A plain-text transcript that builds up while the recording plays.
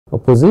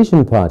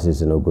Opposition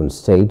parties in Ogun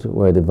State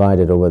were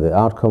divided over the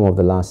outcome of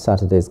the last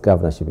Saturday's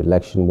governorship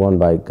election won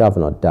by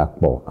Governor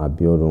Dapo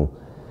Abiodun.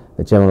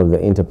 The chairman of the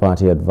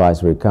Inter-Party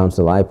Advisory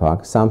Council,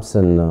 IPAC,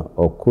 Samson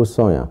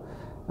Okusonya,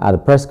 at a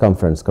press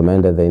conference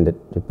commended the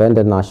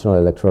Independent National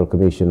Electoral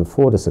Commission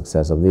for the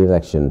success of the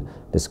election,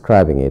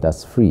 describing it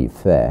as free,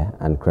 fair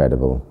and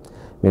credible.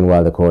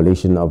 Meanwhile, the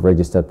coalition of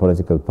registered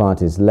political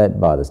parties led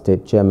by the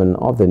state chairman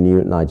of the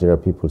New Nigeria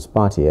People's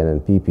Party,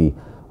 NNPP,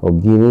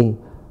 Ogini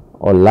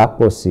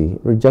Olaposi,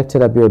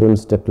 rejected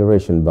Abiodun's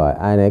declaration by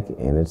INEC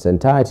in its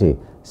entirety,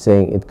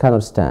 saying it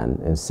cannot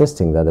stand,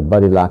 insisting that the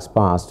body lacks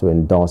powers to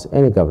endorse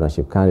any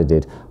governorship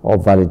candidate or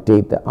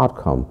validate the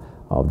outcome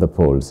of the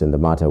polls in the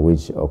matter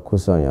which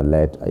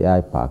Okusonya-led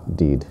IPAC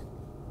did.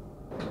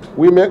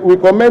 We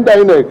commend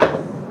INEC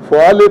for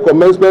early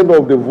commencement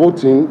of the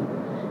voting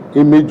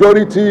in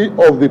majority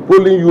of the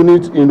polling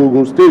units in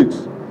Ogun State.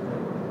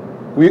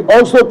 We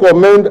also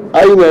commend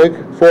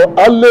INEC for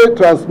early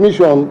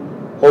transmission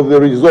of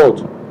the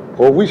result,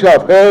 of which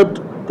have helped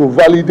to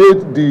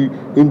validate the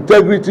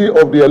integrity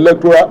of the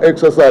electoral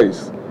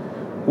exercise.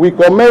 We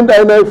commend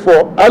INEC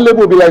for early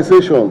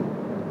mobilization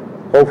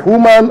of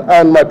human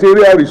and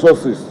material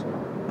resources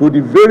to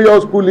the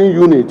various polling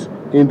units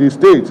in the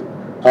state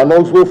and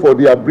also for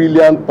their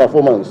brilliant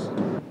performance.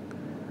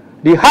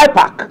 The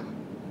IPAC,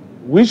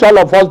 which all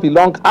of us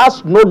belong,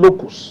 has no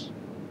locus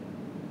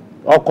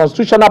or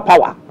constitutional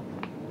power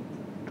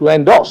to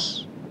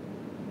endorse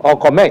or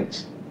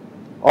comment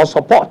or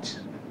support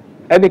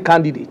any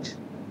candidate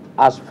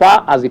as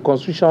far as the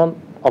constitution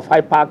of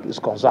IPAC is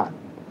concerned.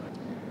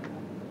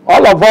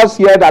 All of us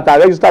here that are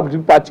registered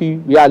political party,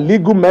 we are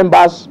legal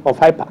members of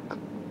IPAC.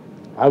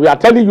 And we are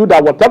telling you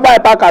that whatever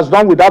IPAC has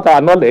done without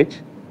our knowledge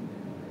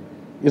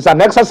is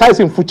an exercise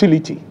in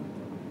futility,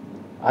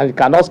 and it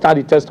cannot stand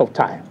the test of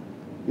time.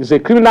 It's a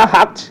criminal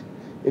act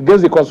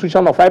against the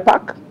constitution of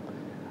IPAC,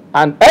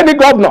 and any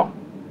governor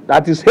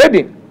that is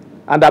heading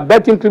and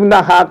abetting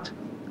criminal act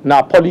in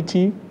our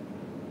polity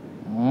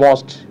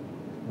must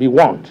be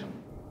warned.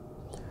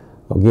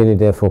 Ogini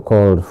therefore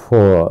called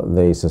for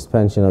the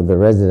suspension of the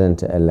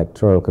resident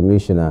electoral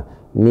commissioner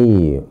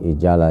Niyi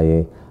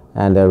Ijalaye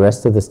and the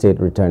arrest of the state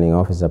returning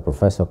officer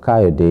Professor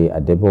Kayode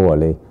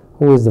Adebowale,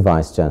 who is the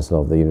vice chancellor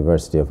of the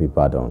University of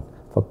Ibadan,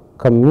 for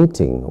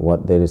committing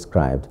what they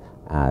described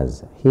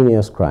as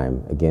heinous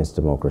crime against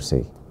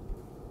democracy.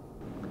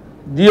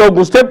 The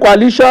Ogun State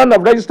coalition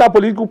of registered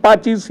political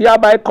parties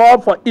hereby call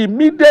for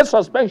immediate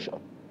suspension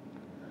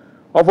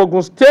of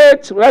Ogun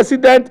State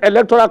resident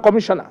electoral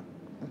commissioner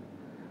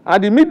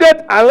and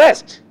immediate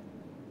arrest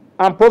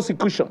and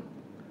prosecution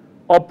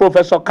of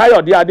Professor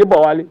Kayode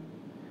Adebowale,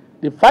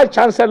 the vice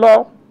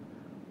chancellor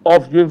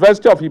of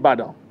University of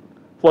Ibadan,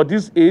 for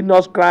this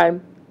heinous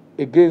crime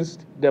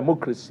against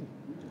democracy.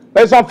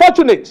 But it's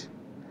unfortunate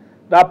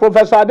that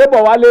Professor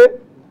Adebowale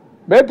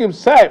made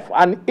himself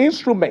an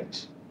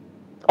instrument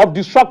of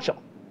destruction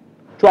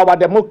to our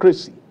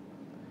democracy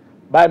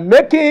by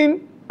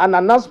making an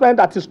announcement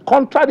that is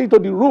contrary to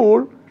the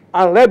rule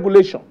and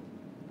regulation.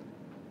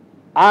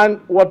 And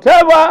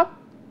whatever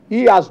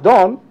he has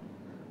done,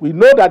 we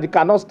know that he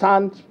cannot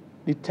stand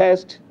the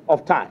test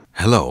of time.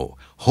 Hello,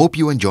 hope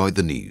you enjoyed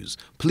the news.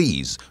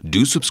 Please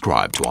do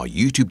subscribe to our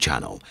YouTube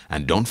channel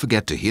and don't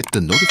forget to hit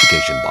the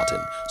notification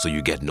button so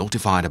you get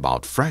notified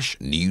about fresh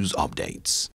news updates.